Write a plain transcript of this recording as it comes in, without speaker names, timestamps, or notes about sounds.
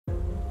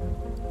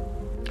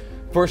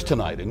First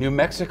tonight, a New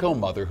Mexico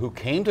mother who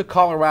came to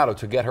Colorado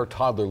to get her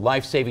toddler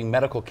life-saving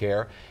medical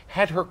care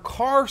had her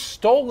car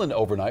stolen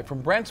overnight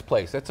from Brent's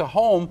place. That's a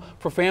home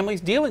for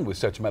families dealing with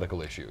such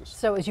medical issues.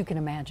 So as you can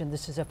imagine,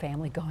 this is a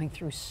family going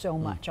through so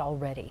much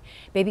already.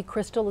 Baby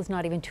Crystal is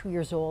not even 2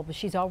 years old, but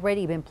she's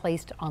already been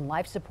placed on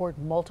life support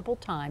multiple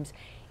times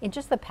in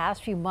just the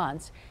past few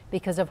months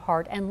because of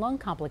heart and lung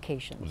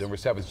complications. Denver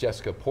 7's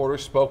Jessica Porter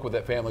spoke with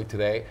that family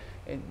today.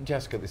 And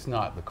Jessica, it's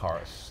not the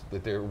cars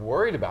that they're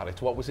worried about.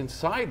 It's what was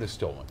inside the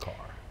stolen car.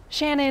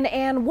 Shannon,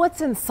 and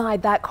what's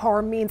inside that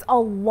car means a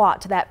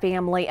lot to that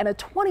family and a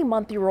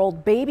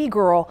 20-month-old baby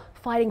girl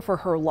fighting for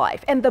her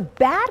life. And the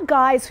bad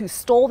guys who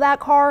stole that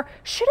car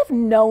should have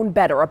known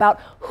better about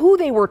who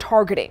they were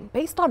targeting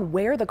based on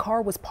where the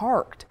car was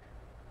parked.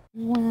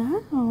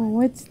 Wow,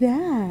 what's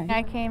that?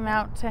 I came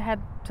out to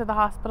head to the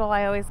hospital.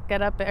 I always get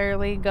up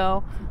early,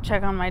 go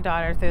check on my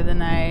daughter through the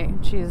night.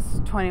 She's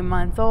 20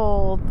 months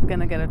old,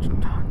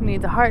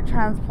 needs a heart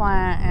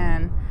transplant,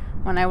 and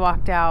when I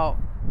walked out,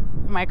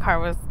 my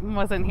car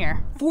wasn't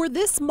here. For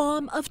this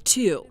mom of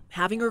two,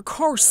 having her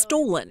car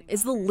stolen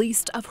is the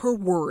least of her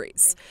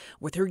worries.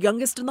 With her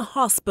youngest in the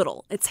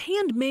hospital, it's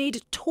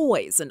handmade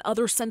toys and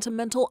other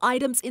sentimental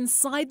items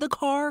inside the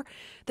car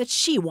that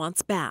she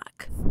wants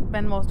back.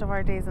 Spend most of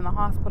our days in the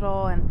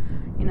hospital, and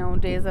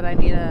days that I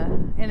need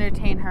to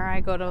entertain her, I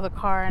go to the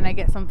car and I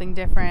get something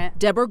different.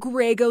 Deborah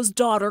Grego's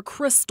daughter,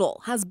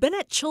 Crystal, has been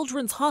at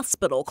Children's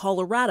Hospital,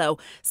 Colorado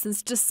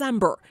since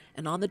December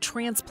and on the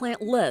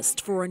transplant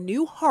list for a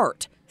new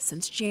heart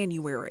since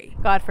January.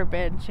 God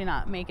forbid she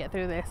not make it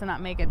through this and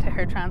not make it to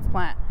her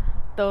transplant.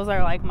 Those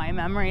are like my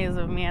memories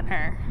of me and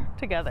her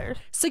together.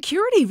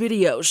 Security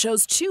video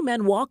shows two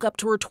men walk up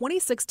to her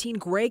 2016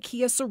 gray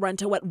Kia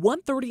Sorento at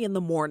 1:30 in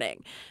the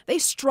morning. They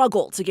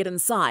struggle to get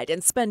inside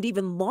and spend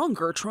even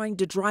longer trying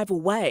to drive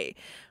away.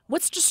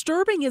 What's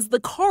disturbing is the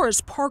car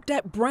is parked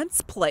at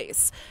Brent's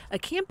place, a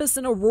campus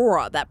in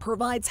Aurora that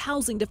provides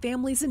housing to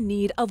families in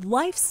need of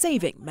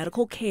life-saving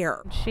medical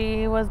care.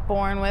 She was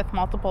born with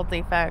multiple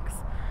defects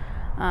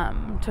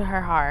to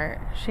her heart.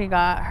 She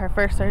got her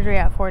first surgery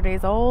at 4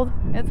 days old.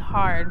 It's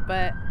hard,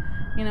 but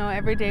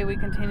every day we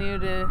continue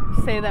to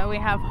say that we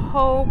have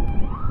hope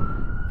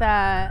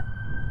that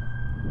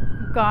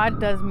God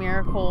does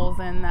miracles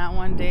and that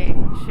one day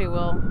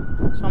she'll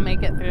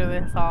make it through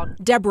this all.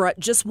 Deborah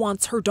just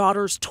wants her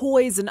daughter's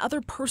toys and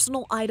other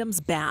personal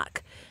items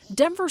back.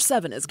 Denver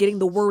 7 is getting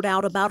the word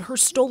out about her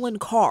stolen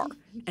car.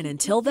 And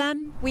until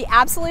then, we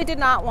absolutely did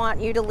not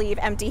want you to leave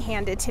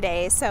empty-handed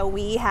today, so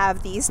we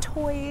have these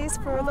toys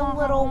for the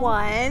little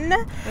one.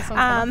 This one's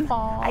gonna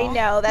fall. I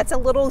know, that's a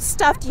little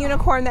stuffed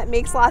unicorn that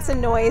makes lots of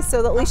noise,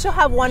 so at least she'll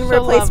have one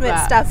replacement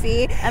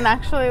stuffy. And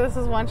actually, this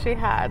is one she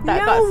had that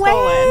No got way.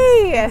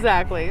 stolen.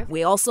 Exactly.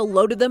 We also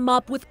loaded them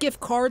up with gift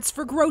cards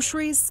for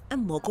groceries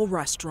and local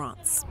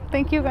restaurants.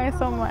 Thank you guys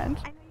so much.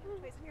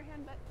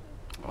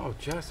 Oh,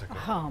 Jessica.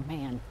 Oh,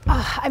 man.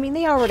 I mean,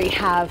 they already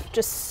have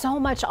just so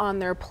much on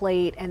their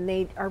plate, and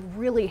they are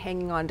really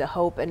hanging on to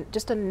hope, and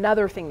just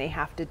another thing they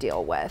have to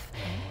deal with.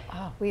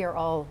 Oh, we are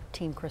all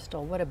Team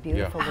Crystal. What a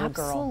beautiful little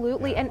girl.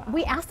 Absolutely. And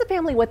we asked the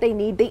family what they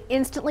need. They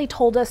instantly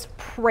told us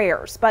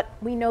prayers, but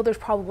we know there's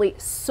probably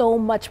so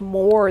much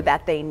more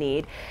that they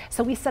need.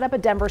 So we set up a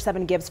Denver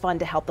 7 Gives Fund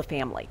to help the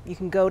family. You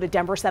can go to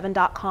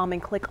denver7.com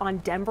and click on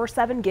Denver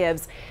 7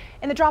 Gives.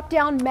 In the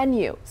drop-down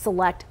menu,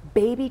 select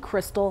Baby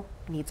Crystal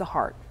Needs a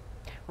Heart.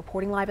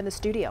 Reporting live in the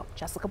studio,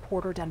 Jessica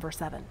Porter, Denver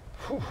 7.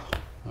 All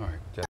right.